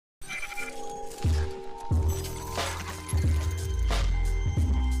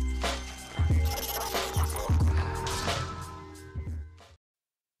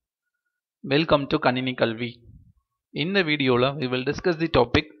Welcome to Kanini Kalvi. In the video, we will discuss the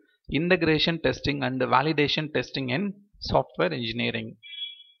topic integration testing and validation testing in software engineering.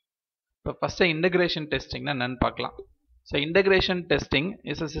 First, integration testing na nan paakalam. So integration testing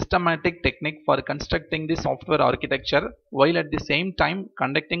is a systematic technique for constructing the software architecture while at the same time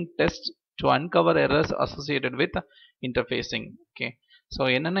conducting tests to uncover errors associated with interfacing. Okay. So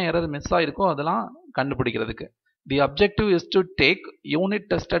என்னென்ன error miss ஆயிருக்கோ அதெல்லாம் கண்டுபிடிக்கிறதுக்கு. The objective is to take unit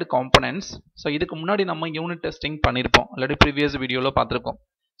tested components. So இதுக்கு முன்னாடி நம்ம unit testing பண்ணிருப்போம். Already previous வீடியோல பார்த்திருக்கோம்.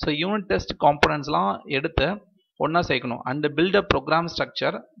 So unit test componentsலாம் எடுத்து ஒண்ணா சேர்க்கணும் and build a program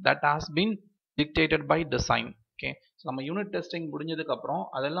structure that has been dictated by design. Okay. So நம்ம unit testing முடிஞ்சதுக்கு அப்புறம்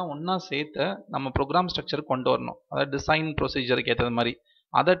அதெல்லாம் ஒண்ணா சேர்த்து நம்ம program structure கொண்டு வரணும். அதாவது design procedure-க்கு ஏத்தது மாதிரி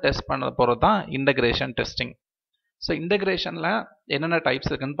அதை டெஸ்ட் பண்ண போறது தான் integration testing. So integration la என்னென்ன டைப்ஸ்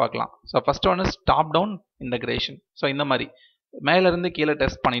இருக்குன்னு பார்க்கலாம். So first one is top down integration. So இந்த மாதிரி மேல இருந்து கீழ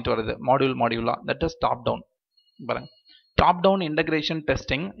டெஸ்ட் பண்ணிட்டு வருது மாடியூலா, that is top down. பாருங்க, top down integration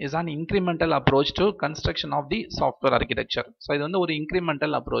testing is an incremental approach to construction of the software architecture. So இது வந்து ஒரு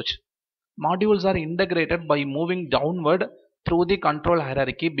incremental approach. Modules are integrated by moving downward through the control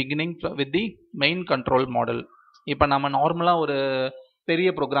hierarchy beginning with the main control model. இப்போ நம்ம நார்மலா ஒரு பெரிய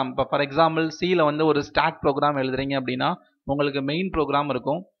program, இப்போ for example சியில் வந்து ஒரு ஸ்டாக் ப்ரோக்ராம் எழுதுறீங்க அப்படின்னா உங்களுக்கு மெயின் ப்ரோக்ராம்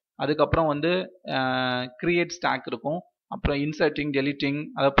இருக்கும், அதுக்கப்புறம் வந்து கிரியேட் ஸ்டாக் இருக்கும், அப்புறம் இன்சர்ட்டிங் டெலிட்டிங்,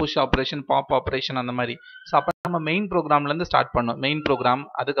 அதாவது புஷ் ஆப்ரேஷன், பாப் ஆப்ரேஷன், அந்த மாதிரி. ஸோ அப்போ நம்ம மெயின் ப்ரோக்ராம்லேருந்து ஸ்டார்ட் பண்ணோம். மெயின் ப்ரோக்ராம்,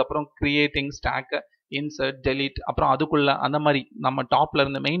 அதுக்கப்புறம் கிரியேட்டிங் ஸ்டாக், இன்சர்ட், டெலிட், அப்புறம் அதுக்குள்ள அந்த மாதிரி நம்ம டாப்ல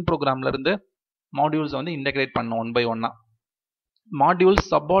இருந்து மெயின் ப்ரோக்ராம்ல இருந்து மாடியூல்ஸ் வந்து இன்டெகிரேட் பண்ணோம் ஒன் பை ஒன்னா. Modules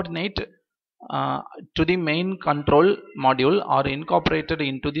subordinate to the main control module are incorporated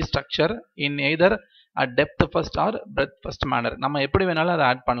into the structure in either a depth first or breadth first manner. நம்ம எப்படி வேணாலும் அதை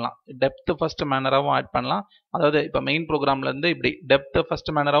ஆட் பண்ணலாம். டெப்த் ஃபர்ஸ்ட் மேனராகவும் ஆட் பண்ணலாம். அதாவது இப்போ மெயின் ப்ரோக்ராம்ல இருந்து இப்படி டெப்த் ஃபர்ஸ்ட்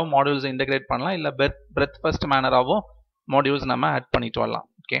மேனராகவும் மாடியூல்ஸ் இன்டெகிரேட் பண்ணலாம், இல்லை breadth ஃபர்ஸ்ட் மேனராகவும் மாடியூல்ஸ் நம்ம ஆட் பண்ணிட்டு வரலாம்.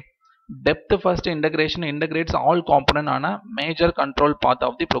 Okay, depth first integration இன்டெகிரேட்ஸ் all component ஆன major control part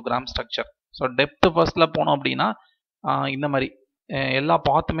of the program structure. So depth ஃபர்ஸ்ட்ல போனோம் அப்படின்னா இந்த மாதிரி எல்லா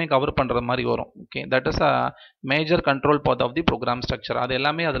பாத்துமே கவர் பண்ற மாதிரி வரும். Okay, that is a major control path of the program structure. அது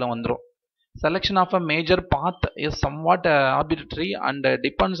எல்லாமே அதுல வந்துடும். Selection of a major path is somewhat arbitrary and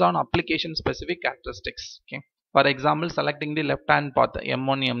depends on application specific characteristics. Okay, for example selecting the left hand path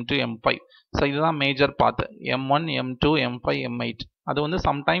M1 M2 M5. So இதுதான் major பாத் M1 M2 M5 M8. அது வந்து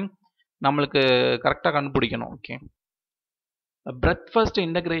sometime நம்மளுக்கு கரெக்டாக கண்டுபிடிக்கணும். Okay, breadth first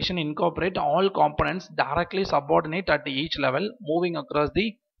integration incorporate all components directly subordinate at each level moving across the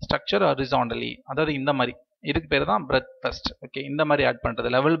structure horizontally. அதாவது இந்த மாதிரி இதுக்கு பேர் தான் breadth first. ஓகே, இந்த மாதிரி ஆட் பண்றது,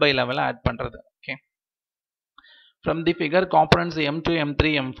 லெவல் பை லெவலா ஆட் பண்றது. Okay, from the figure components M2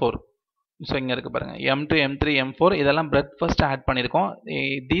 M3 M4. So இங்க இருக்கு பாருங்க, M2 M3 M4 இதெல்லாம் breadth first ஆட் பண்ணிருக்கோம்.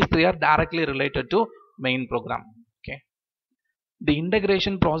 These three are directly related to main program. Okay, the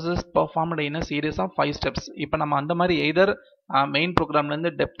integration process performed in a series of 5 steps. இப்போ நம்ம அந்த மாதிரி either main ப்ரோக்ராம்ல இருந்து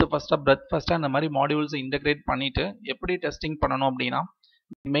டெப்த் ஃபர்ஸ்டா பிரெத் ஃபர்ஸ்டா அந்த மாதிரி மாடியூல்ஸ் இன்டெகிரேட் பண்ணிட்டு எப்படி டெஸ்டிங் பண்ணணும் அப்படின்னா,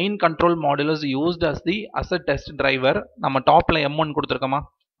 main control module is used as a test driver. நம்ம டாப்ல M1 கொடுத்துருக்கோமா,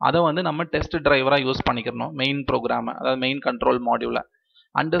 அதை வந்து நம்ம டெஸ்ட் டிரைவரா யூஸ் பண்ணிக்கிறோம் மெயின் ப்ரோக்ராம், அதாவது main control மாடியூல.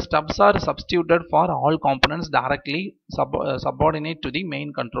 And stubs R substituted for all components directly subordinate to the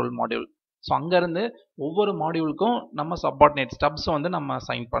main control module. So அங்கேருந்து ஒவ்வொரு மாடியூலுக்கும் நம்ம சப்பார்டினேட் ஸ்டப்ஸ் வந்து நம்ம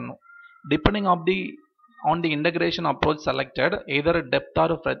அசைன் பண்ணணும். Depending on the integration approach selected, either depth or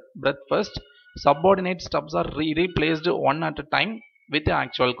breadth first, subordinate stubs are replaced one at a time with the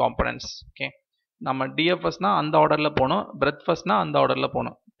actual components. Okay, நம்ம DFS னா அந்த ஆர்டர்ல போணும், breadth first னா அந்த ஆர்டர்ல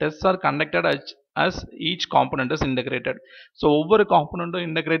போணும். Tests are conducted as each component is integrated. So ஒவ்வொரு காம்பனண்ட்டும்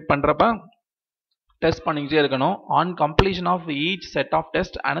இன்டெகிரேட் பண்றப்ப டெஸ்ட் பண்ணிக்கிட்டே இருக்கணும். On completion of each set of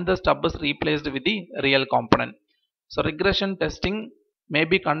test another stub is replaced with the real component. So regression testing may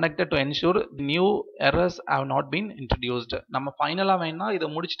be conducted to ensure new errors have not been introduced. நம்ம ஃபைனலா வேணா இதை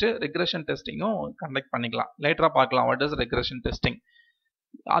முடிச்சுட்டு regression testing-ம் conduct பண்ணிக்கலாம். லேட்டரா பார்க்கலாம் what is regression testing.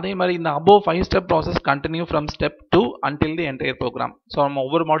 அதே மாதிரி இந்த above 5 step process continue from step 2 until the entire program. So நம்ம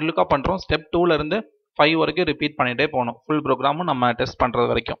ஒவ்வொரு மாடியூலுக்கா பண்றோம், ஸ்டெப் 2ல இருந்து 5 வரைக்கும் ரிப்பீட் பண்ணிட்டே போகணும், ஃபுல் ப்ரோக்ராமும் நம்ம டெஸ்ட் பண்றது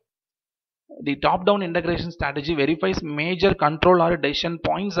வரைக்கும். The top-down integration strategy verifies major control or decision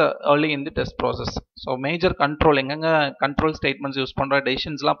points early in the test process. So major control எங்கங்க control statements யூஸ் பண்ற,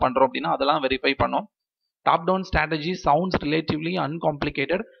 decisions-லாம் பண்றோம் அப்படின்னா அதெல்லாம் வெரிஃபை பண்ணோம். Top-down strategy sounds relatively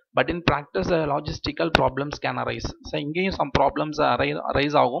uncomplicated, but in practice logistical problems can arise. So இங்கேயும் some problems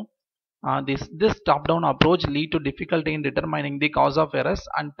arise ஆகும். This top-down approach lead to difficulty in determining the cause of errors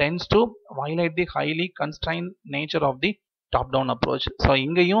and tends to violate the highly constrained nature of the top down approach. So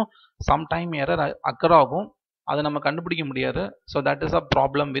இங்கேயும் sometime error occur ஆகும். அதை நம்ம கண்டுபிடிக்க முடியாது. So that is a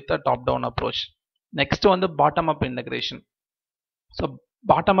problem with a top down approach. Next வந்து bottom up integration. So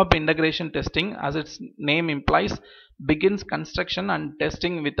bottom-up integration testing, as its name implies, begins construction and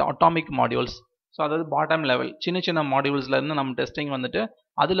testing with atomic modules. So அதாவது bottom level சின்ன மாடியூல்ஸ்லேருந்து நம்ம testing வந்துட்டு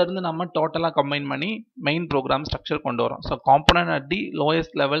அதுலேருந்து நம்ம டோட்டலாக combine பண்ணி main program structure கொண்டு வரோம். So component at the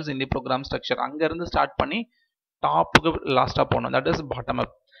lowest levels in the program structure, அங்கேருந்து ஸ்டார்ட் பண்ணி டாப்புக்கு லாஸ்ட்டாக போகணும். That is bottom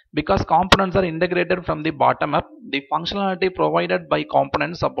up. Because components are integrated from the bottom up, the functionality provided by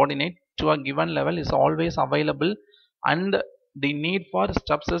components subordinate to a given level is always available and the need for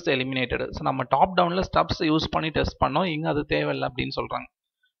steps is eliminated. So நம்ம top டவுன்ல steps use பண்ணி test பண்ணோம், இங்க அது தேவையில்லை அப்படின்னு சொல்றாங்க.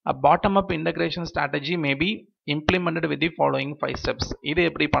 A bottom up integration strategy may be implemented with the following 5 steps. இது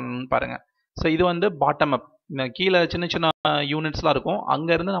எப்படி பண்ணணும்னு பாருங்க. ஸோ இது வந்து பாட்டம் அப், கீழே சின்ன யூனிட்ஸ்லாம் இருக்கும், அங்க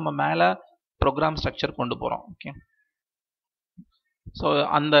இருந்து நம்ம மேலே ப்ரோக்ராம் ஸ்ட்ரக்சர் கொண்டு போறோம். ஓகே, ஸோ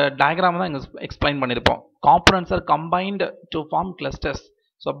அந்த டயக்ராம் தான் இங்கே எக்ஸ்பிளைன் பண்ணியிருப்போம். Components R combined to form clusters.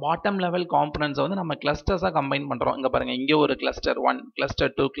 So bottom level காம்பனன்ட்ஸை வந்து நம்ம கிளஸ்டர்ஸாக கம்பைன் பண்ணுறோம். இங்கே பாருங்கள், இங்கே ஒரு கிளஸ்டர் 1,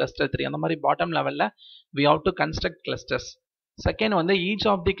 கிளஸ்டர் 2, கிளஸ்டர் 3, அந்த மாதிரி பாட்டம் லெவலில் we have to construct clusters. Second வந்து each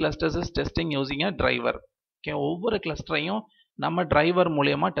of the clusters is testing using a driver. Okay, ஒவ்வொரு கிளஸ்டரையும் நம்ம டிரைவர்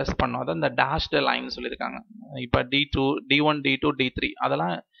மூலயமா டெஸ்ட் பண்ணோம். அதான் இந்த டேஷ்டு லைன் சொல்லியிருக்காங்க. இப்போ D2, D1, D2, D3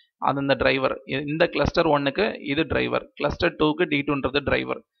 அதெல்லாம் அது இந்த டிரைவர். இந்த கிளஸ்டர் 1க்கு இது டிரைவர், கிளஸ்டர் 2க்கு D2ன்றது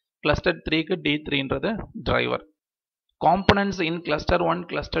driver, cluster 3க்கு D3ன்றது driver. Components in cluster 1,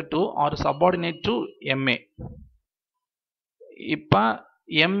 cluster 2 are subordinate to MA. இப்போ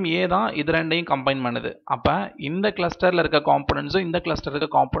MA தான் இது ரெண்டையும் கம்பைன் பண்ணுது. அப்போ இந்த கிளஸ்டரில் இருக்க காம்பனன்ட்ஸும் இந்த கிளஸ்டர் இருக்க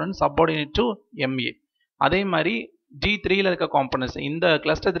காம்பனன்ட் சப்பார்டினேட் டு MA. அதே மாதிரி G3ல இருக்க காம்பனன்ட்ஸ், இந்த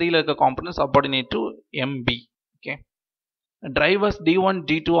கிளஸ்டர் 3ல இருக்க component subordinate to MB. Okay, drivers D1,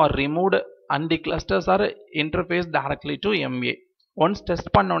 D2 are removed and the clusters are interfaced directly to MA. Once test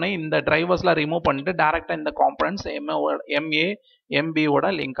பண்ணோன்னே இந்த டிரைவர்ஸ்லாம் ரிமூவ் பண்ணிட்டு டேரெக்டாக இந்த components MA MBயோட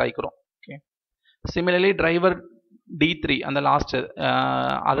link ஆகிக்கிறோம். Okay, similarly driver D3 அந்த லாஸ்ட்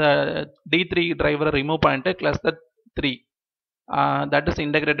அதை D3 டிரைவரை remove பண்ணிட்டு cluster 3 that is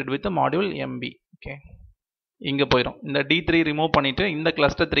integrated with module MB. Okay, இங்கே போயிடும். இந்த D3 ரிமூவ் பண்ணிட்டு இந்த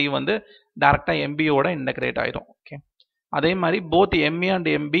கிளஸ்டர் 3 வந்து டேரெக்டாக MBயோட இன்டகிரேட் ஆகிடும். ஓகே, அதே மாதிரி both MA and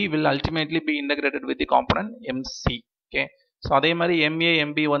MB will ultimately be integrated with the component MC. Okay, so அதே மாதிரி MA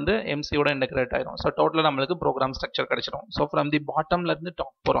MB வந்து MCயோட இன்டகிரேட் ஆயிரும். ஸோ டோட்டலாக நம்மளுக்கு ப்ரோக்ராம் ஸ்ட்ரக்சர் கிடைச்சிடும். ஸோ ஃப்ரம் தி பாட்டம்ல இருந்து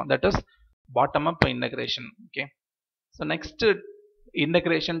டாப் போகிறோம். That is bottom up integration. Okay, so next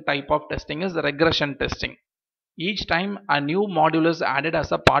integration type of testing is regression testing. Each time a new module is added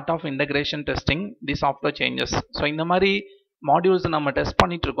as a part of integration testing the software changes. So இந்த மாதிரி modules நம்ம test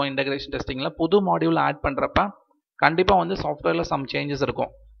பண்ணிட்டு இருக்கோம். Integration டெஸ்டிங்கில் புது module add பண்ணுறப்ப கண்டிப்பாக வந்து சாஃப்ட்வேரில் சம் சேஞ்சஸ்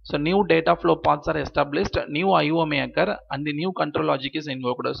இருக்கும். So new data flow paths are established, new IO may occur and the new control logic is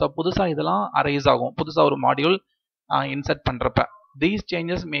invoked. So புதுசா இதெல்லாம் அரைஸ் ஆகும், புதுசா ஒரு மாடியூல் இன்சர்ட் பண்றப்ப. These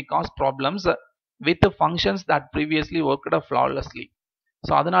changes may cause problems with functions that previously worked flawlessly.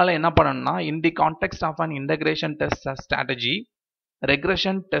 So அதனால என்ன பண்ணணும்னா, in the context of an integration test strategy,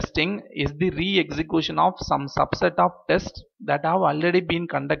 regression testing is the re-execution of some subset of tests that have already been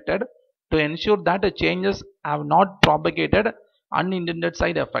conducted to ensure that changes have not propagated unintended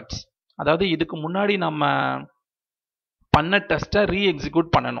side effects. அதாவது இதுக்கு முன்னாடி நம்ம பண்ண டெஸ்ட்டை ரீ execute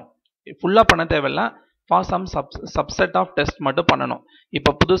பண்ணணும். ஃபுல்லாக பண்ண தேவையில்ல, for some subset of test மட்டும் பண்ணணும்.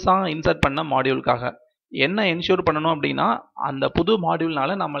 இப்போ புதுசாக இன்சர்ட் பண்ண மாடியூலுக்காக என்ன என்ஷூர் பண்ணணும் அப்படின்னா, அந்த புது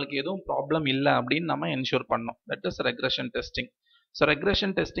மாடியூல்னால நம்மளுக்கு எதுவும் ப்ராப்ளம் இல்லை அப்படின்னு நம்ம என்ஷூர் பண்ணணும். That is regression testing. So regression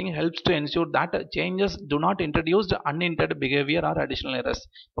testing helps to ensure that changes do not introduce unintended behavior or additional errors.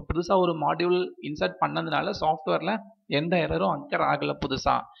 இப்போ புதுசா ஒரு மாடியூல் இன்சர்ட் பண்ணதுனால சாஃப்ட்வேர்ல எந்த எரரும் அக்கர் ஆகல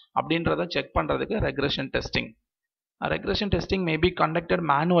புதுசா அப்படின்றத செக் பண்றதுக்கு regression testing. Regression testing may be conducted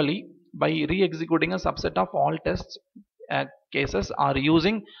manually by re-executing a subset of all tests cases or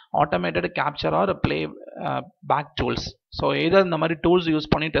using automated capture or play back tools. So either இந்த மாதிரி tools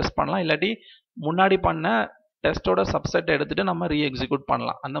யூஸ் பண்ணி test பண்ணலாம், இல்லாட்டி முன்னாடி பண்ண டெஸ்டோட சப்செட் எடுத்துட்டு நம்ம ரீஎக்ஸிக்யூட்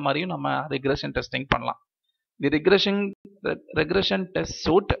பண்ணலாம். அந்த மாதிரியும் நம்ம ரிக்ரெஷன் டெஸ்டிங் பண்ணலாம். தி regression test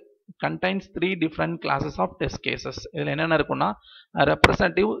suit contains 3 different classes of test cases. இதில் என்னென்ன இருக்குன்னா,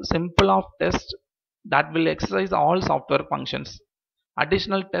 representative simple of test that will exercise all software functions,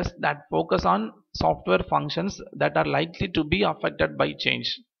 additional tests that focus on software functions that are likely to be affected by change,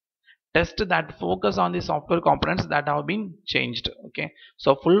 test that focus on the software components that have been changed. Okay, so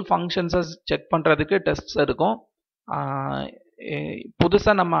full functions check பண்றதுக்கு tests இருக்கும்.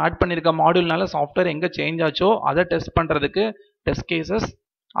 புதுசா நம்ம add பண்ணிருக்க மாடியூல்னால software எங்க change ஆச்சோ அதை test பண்றதுக்கு test cases,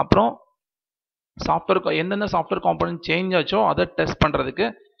 அப்புறம் சாஃப்ட்வேர் எந்தெந்த சாஃப்ட்வேர் காம்போனன்ட் சேஞ்ச் ஆச்சோ அதை டெஸ்ட் பண்றதுக்கு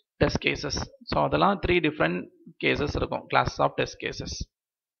டெஸ்ட் கேசஸ். ஸோ அதெல்லாம் 3 டிஃப்ரெண்ட் கேசஸ் இருக்கும், classes of test cases.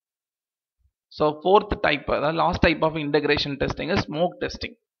 So fourth type, the last type of integration testing is smoke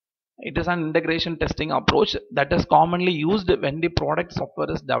testing. It is an integration testing approach that is commonly used when the product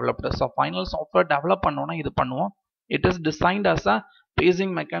software is developed. So final software develop பண்ணோம்னா இது பண்ணுவோம். It is designed as a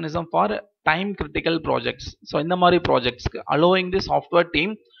pacing mechanism for time critical projects. So இந்த மாதிரி projects allowing the software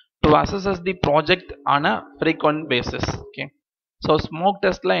team to assess the project on a frequent basis. Okay. So smoke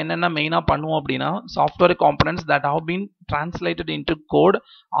testல என்னென்ன மெயினா பண்ணுவோம் அப்படின்னா software components that have been translated into code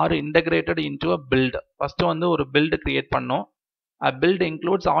or integrated into a build. First வந்து ஒரு build create பண்ணோம். A build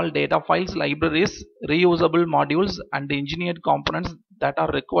includes all data files, libraries, reusable modules and engineered components that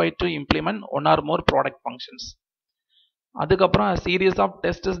are required to implement one or more product functions. அதுக்கப்புறம் a series of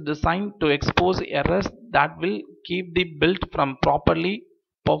tests is designed to expose errors that will keep the build from properly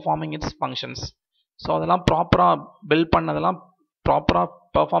performing its functions. So அதெல்லாம் ப்ராப்பராக build பண்ணதெல்லாம் ப்ராப்பராக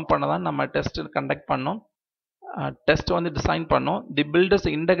perform பண்ணதான் நம்ம test conduct பண்ணோம். Test வந்து design பண்ணோம். தி build is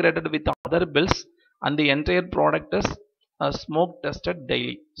integrated with other builds and the entire product is smoke tested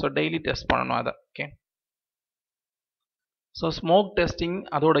daily. So daily test பண்ணணும் அதை. ஓகே. ஸோ ஸ்மோக் டெஸ்டிங்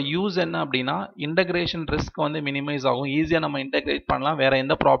அதோட யூஸ் என்ன அப்படின்னா இன்டகிரேஷன் ரிஸ்க் வந்து மினிமைஸ் ஆகும். ஈஸியாக நம்ம இன்டகிரேட் பண்ணலாம், வேற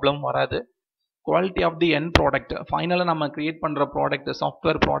எந்த ப்ராப்ளமும் வராது. Quality of the end product, ஃபைனலாக நம்ம கிரியேட் பண்ணுற ப்ராடக்ட்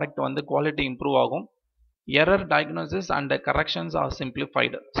சாஃப்ட்வேர் ப்ராடக்ட் வந்து குவாலிட்டி இம்ப்ரூவ் ஆகும். Error diagnosis and corrections R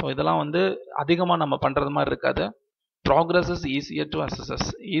simplified. So இதெல்லாம் வந்து அதிகமாக நம்ம பண்ணுறது மாதிரி இருக்காது. Progress is easier to assess,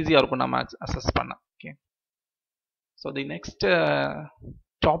 ஈஸியாக இருக்கும் நம்ம அசஸ் பண்ண. Okay. So the next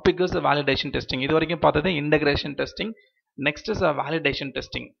topic is validation testing. இது வரைக்கும் பார்த்தது integration testing. Next is validation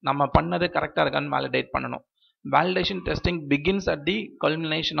testing. நம்ம பண்ணது கரெக்டாக இருக்கான்னு வேலிடேட் பண்ணணும். Validation testing begins at the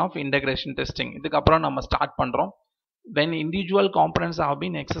culmination of integration testing. இதுக்கப்புறம் நம்ம ஸ்டார்ட் பண்ணுறோம். When individual components have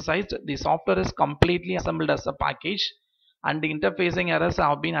been exercised, the software is completely assembled as a package and the interfacing errors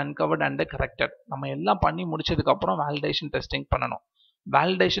have been uncovered and corrected. நம்ம எல்லாம் பண்ணி முடிச்சதுக்கப்புறம் validation testing பண்ணணும்.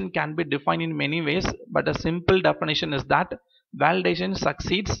 Validation can be defined in many ways, but a simple definition is that validation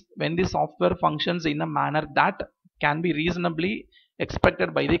succeeds when the software functions in a manner that can be reasonably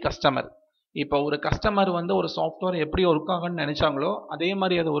expected by the customer. இப்போ ஒரு customer வந்து ஒரு software எப்படி work ஆகுன்னு நினைச்சாங்களோ அதே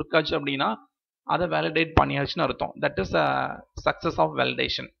மாதிரி அது work ஆச்சு அப்படின்னா அதை வேலிடேட் பண்ணியாச்சுன்னு அர்த்தம். That is a success of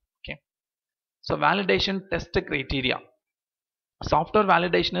validation. Okay. So validation test criteria. Software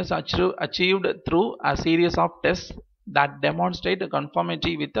validation is achieved through a serious of test that demonstrate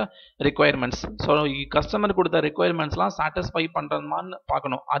conformity with the requirements. So customer கொடுத்த ரெக்குயர்மெண்ட்ஸ்லாம் satisfy பண்ணுறதுமான்னு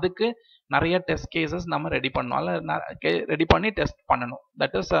பார்க்கணும். அதுக்கு நிறைய test cases நம்ம ready பண்ணணும், அல்ல ready பண்ணி test பண்ணணும்.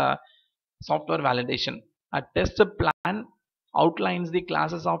 That is software validation. A test plan outlines the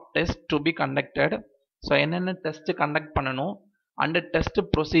classes of tests to be conducted. So என்னென்ன டெஸ்ட் கண்டக்ட் பண்ணணும் அண்ட் டெஸ்ட்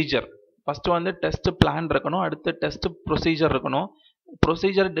ப்ரொசீஜர். ஃபர்ஸ்ட் வந்து டெஸ்ட் பிளான் இருக்கணும், அடுத்து டெஸ்ட் ப்ரொசீஜர் இருக்கணும்.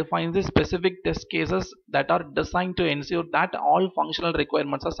 Procedure defines the specific test cases that are designed to ensure that all functional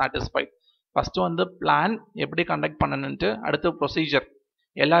requirements are satisfied. First வந்து plan எப்படி conduct பண்ணணுன்ட்டு, அடுத்து procedure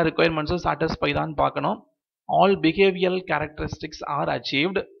எல்லா ரிக்குயர்மெண்ட்ஸும் satisfy தான் பார்க்கணும். All behavioral characteristics are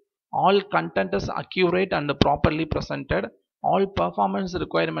achieved. All content is accurate and properly presented. All performance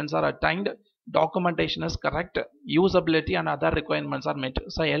requirements are attained. Documentation is correct. Usability and other requirements are met.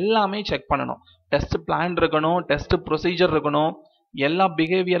 So எல்லாமே check பண்ணணும். Test plan இருக்கணும், test procedure இருக்கணும், எல்லா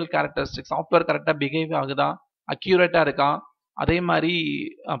behavioural characteristics software கரெக்டாக behave ஆகுதா, அக்யூரேட்டாக இருக்கா, அதே மாதிரி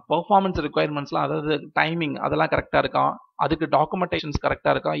பெர்ஃபார்மன்ஸ் ரிக்குயர்மெண்ட்ஸ்லாம் அதாவது டைமிங் அதெல்லாம் கரெக்டாக இருக்கா, அதுக்கு டாக்குமெண்டேஷன்ஸ்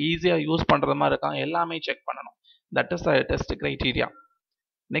கரெக்டாக இருக்கா, ஈஸியாக யூஸ் பண்ணுற மாதிரி இருக்கா, எல்லாமே செக் பண்ணணும். That is test criteria.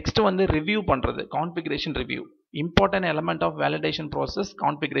 Next வந்து ரிவ்யூ பண்ணுறது, configuration review. Important element of validation process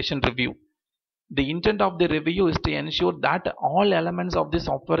configuration review. The intent of the review is to ensure that all elements of the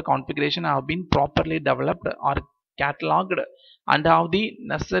software configuration have been properly developed or cataloged and have the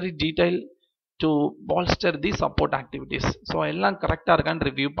necessary detail to bolster the support activities. So எல்லாம் கரெக்டாக இருக்கான்னு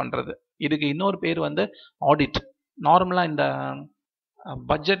review பண்ணுறது. இதுக்கு இன்னொரு பேர் வந்து audit. நார்மலாக இந்த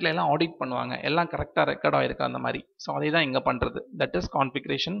பட்ஜெட்ல எல்லாம் ஆடிட் பண்ணுவாங்க, எல்லாம் கரெக்டாக ரெக்கார்ட் ஆகிருக்கு அந்த மாதிரி. ஸோ அதை தான் இங்கே பண்ணுறது. That is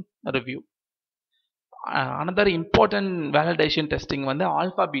configuration review. another important validation testing வந்து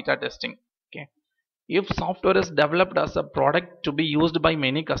alpha beta testing. Okay. If software is developed as a product to be used by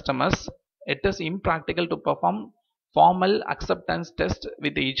many customers, it is impractical to perform formal acceptance test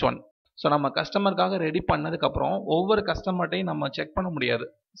with each one. So நம்ம கஸ்டமருக்காக ready பண்ணதுக்கப்புறம் ஒவ்வொரு கஸ்டமர்ட்டையும் நம்ம check பண்ண முடியாது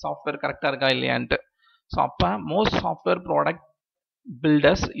software கரெக்டாக இருக்கா இல்லையான்ட்டு. So அப்போ most software product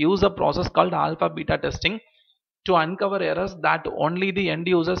builders use a process called alpha beta testing to uncover errors that only the end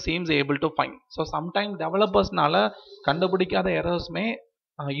user seems able to find. So sometimes developers-னால கண்டுபிடிக்காத எரர்ஸ்மே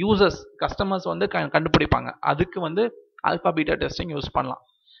users customers வந்து கண்டுபிடிப்பாங்க. அதுக்கு வந்து ஆல்ஃபா பீட்டா டெஸ்டிங் யூஸ் பண்ணலாம்.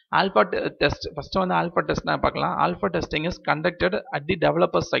 Alpha test first வந்து alpha டெஸ்ட்னா பார்க்கலாம். Alpha testing is conducted at the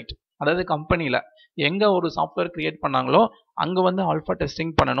developer side, அதாவது கம்பெனியில் எங்கே ஒரு சாஃப்ட்வேர் கிரியேட் பண்ணாங்களோ அங்க வந்து ஆல்ஃபா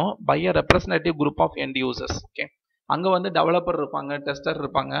டெஸ்டிங் பண்ணணும் by a representative group of end users. Okay, அங்க வந்து டெவலப்பர் இருப்பாங்க, டெஸ்டர்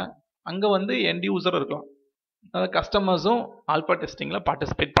இருப்பாங்க, அங்க வந்து எண்ட் யூசர் இருக்கலாம். கஸ்டமர்ஸும் ஆல்ஃபா டெஸ்டிங்ல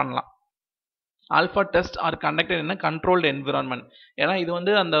பார்ட்டிசிபேட் பண்ணலாம். Alpha test or conducted in controlled environment. ஏன்னா இது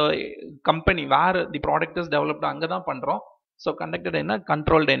வந்து அந்த company where the product is developed அங்கே தான் பண்ணுறோம். So conducted in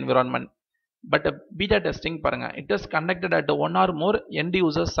controlled environment. But beta testing பாருங்க, it is conducted at one R more end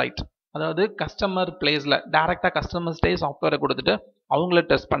user side. அதாவது customer பிளேஸில் டேரெக்டாக கஸ்டமர்ஸ்டே சாஃப்ட்வேரை கொடுத்துட்டு அவங்கள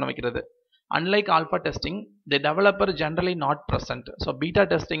டெஸ்ட் பண்ண வைக்கிறது. Unlike alpha testing the developer generally not present. So beta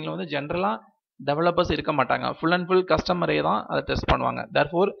டெஸ்டிங்கில் வந்து ஜென்ரலாக டெவலப்பர்ஸ் இருக்க மாட்டாங்க, ஃபுல் அண்ட் ஃபுல் கஸ்டமரே தான் அதை டெஸ்ட் பண்ணுவாங்க.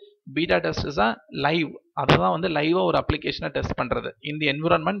 Therefore beta test is a live, அதை தான் வந்து லைவாக ஒரு அப்ளிகேஷனை டெஸ்ட் பண்ணுறது இன் தி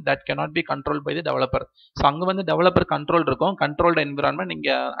environment that cannot be control by the developer. So அங்கே வந்து டெவலப்பர் கண்ட்ரோல் இருக்கும், கண்ட்ரோல்டு என்விரான்மெண்ட்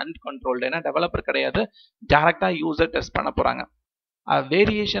இங்கே அன்கண்ட்ரோல்டு, ஏன்னா டெவலப்பர் கிடையாது, டேரெக்டாக யூசர் டெஸ்ட் பண்ண போகிறாங்க. A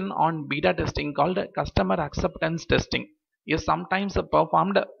variation on beta testing called customer acceptance testing is sometimes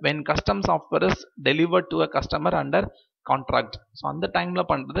performed when custom software is delivered to a customer under contract. So அந்த டைம்ல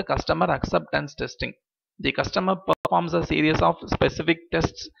பண்றது customer acceptance testing. The customer performs a series of specific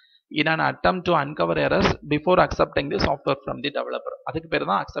tests in an attempt to uncover errors before accepting the software from the developer. அதுக்கு பேர்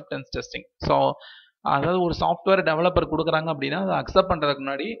தான் acceptance testing. So அதாவது ஒரு software developer கொடுக்குறாங்க அப்படின்னா அதை அக்செப்ட் பண்ணுறதுக்கு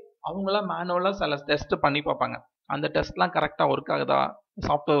முன்னாடி அவங்களாம் மேனுவலாக சில டெஸ்ட் பண்ணி பார்ப்பாங்க. அந்த டெஸ்ட்லாம் கரெக்டாக ஒர்க் ஆகுதா,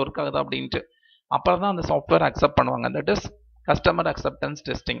 சாஃப்ட்வேர் ஒர்க் ஆகுதா அப்படின்ட்டு அப்புறம் தான் அந்த சாஃப்ட்வேர் அக்செப்ட் பண்ணுவாங்க. That is customer acceptance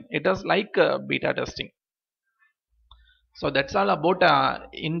testing. It is like beta testing. So that's all about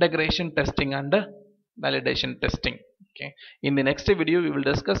integration testing and validation testing. Okay, in the next video we will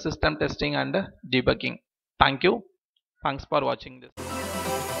discuss system testing and debugging. Thank you. Thanks for watching this.